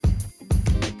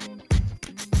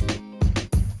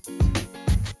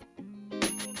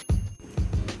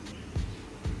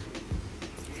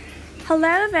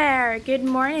Hello there! Good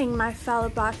morning, my fellow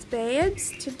boss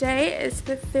babes. Today is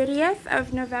the 30th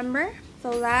of November,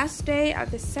 the last day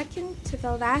of the second to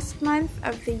the last month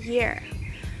of the year.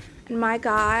 And my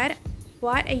God,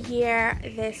 what a year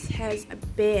this has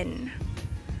been.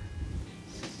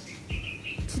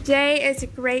 Today is a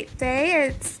great day.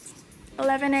 It's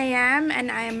 11 a.m.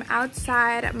 and I'm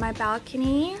outside my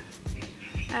balcony.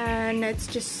 And it's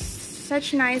just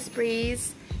such a nice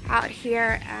breeze out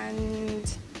here,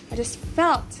 and I just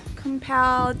felt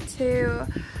compelled to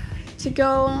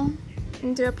go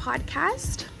and do a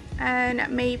podcast and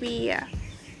maybe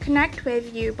connect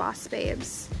with you boss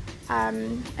babes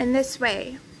in this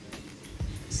way.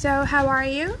 So how are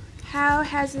you? How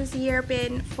has this year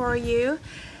been for you?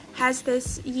 Has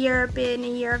this year been a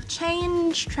year of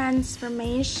change,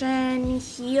 transformation,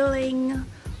 healing,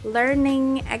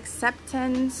 learning,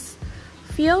 acceptance?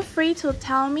 Feel free to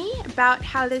tell me about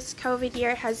how this COVID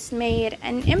year has made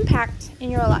an impact in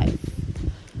your life.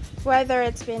 Whether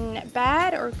it's been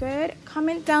bad or good,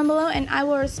 comment down below and I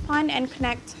will respond and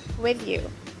connect with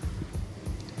you.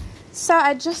 So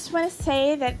I just want to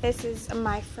say that this is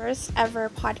my first ever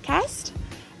podcast,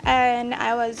 and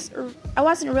I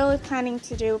wasn't really planning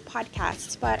to do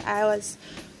podcasts, but I was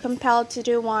compelled to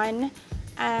do one.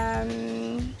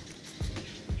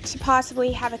 To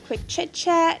possibly have a quick chit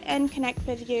chat and connect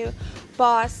with you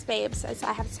boss babes, as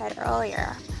I have said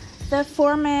earlier. The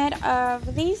format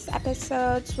of these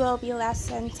episodes will be less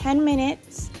than 10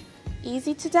 minutes,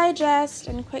 easy to digest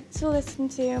and quick to listen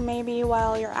to, maybe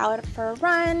while you're out for a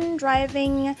run,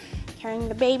 driving, carrying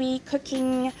the baby,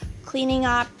 cooking, cleaning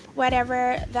up,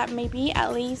 whatever that may be.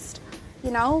 At least,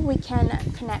 we can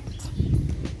connect.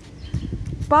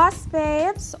 Boss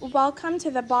babes, welcome to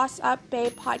the Boss Up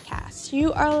Babe podcast.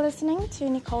 You are listening to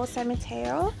Nicole San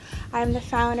Mateo. I'm the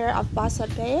founder of Boss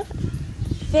Up Babe.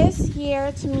 This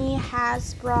year to me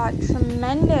has brought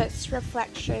tremendous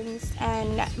reflections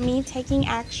and me taking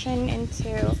action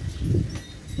into,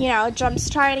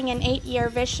 jump-starting an 8-year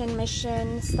vision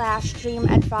mission / dream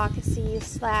advocacy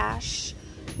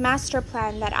 / master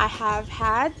plan that I have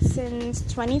had since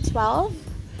 2012.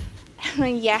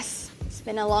 Yes. It's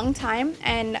been a long time,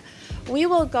 and we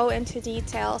will go into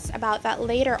details about that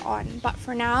later on. But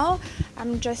for now,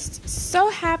 I'm just so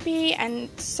happy and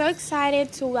so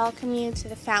excited to welcome you to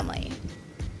the family.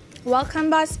 Welcome,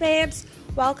 boss babes.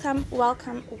 Welcome,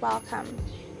 welcome, welcome.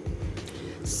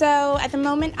 So at the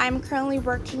moment, I'm currently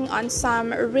working on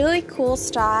some really cool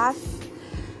stuff.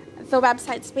 The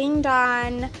website's being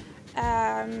done.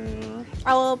 I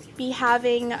will be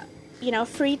having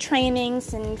free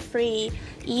trainings and free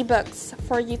ebooks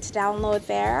for you to download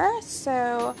there.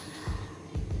 So,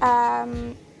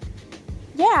 I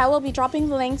will be dropping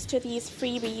the links to these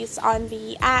freebies on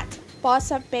the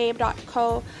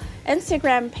 @bossupbabe.co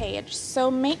Instagram page. So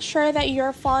make sure that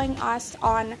you're following us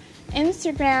on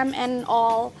Instagram and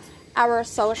all our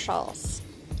socials.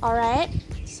 All right.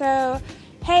 So,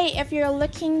 hey, if you're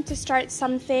looking to start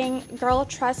something, girl,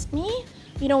 trust me.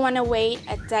 You don't want to wait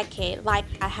a decade like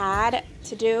I had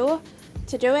to do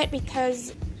it,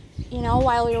 because,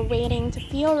 while you're waiting to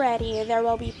feel ready, there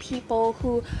will be people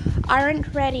who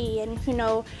aren't ready and who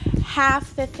know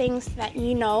half the things that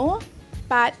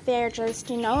but they're just,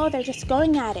 they're just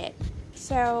going at it.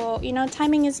 So,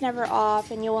 timing is never off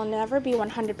and you will never be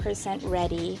 100%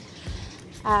 ready.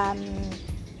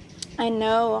 I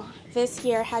know this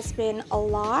year has been a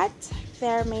lot.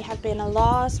 There may have been a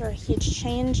loss or a huge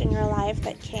change in your life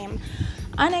that came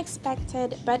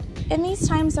unexpected, but in these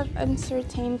times of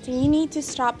uncertainty, you need to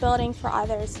stop building for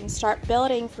others and start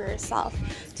building for yourself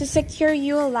to secure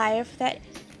you a life that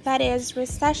is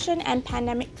recession and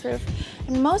pandemic proof,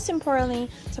 and most importantly,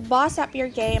 to boss up your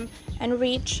game and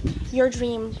reach your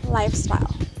dream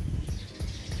lifestyle,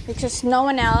 because no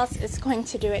one else is going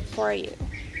to do it for you.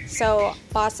 So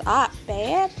boss up,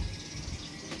 babe.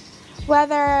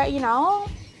 Whether,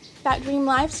 that dream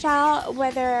lifestyle,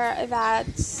 whether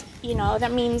that's,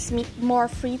 that means more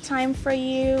free time for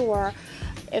you, or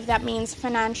if that means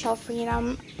financial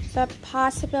freedom, the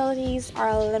possibilities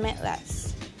are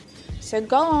limitless. So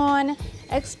go on,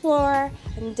 explore,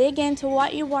 and dig into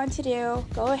what you want to do.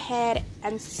 Go ahead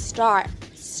and start.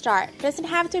 It doesn't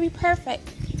have to be perfect.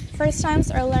 First times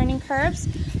are learning curves.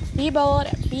 Be bold,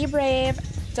 be brave,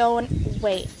 don't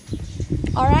wait.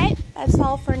 All right, that's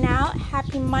all for now.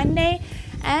 Happy Monday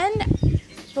and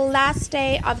the last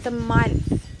day of the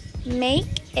month.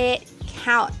 Make it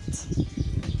count.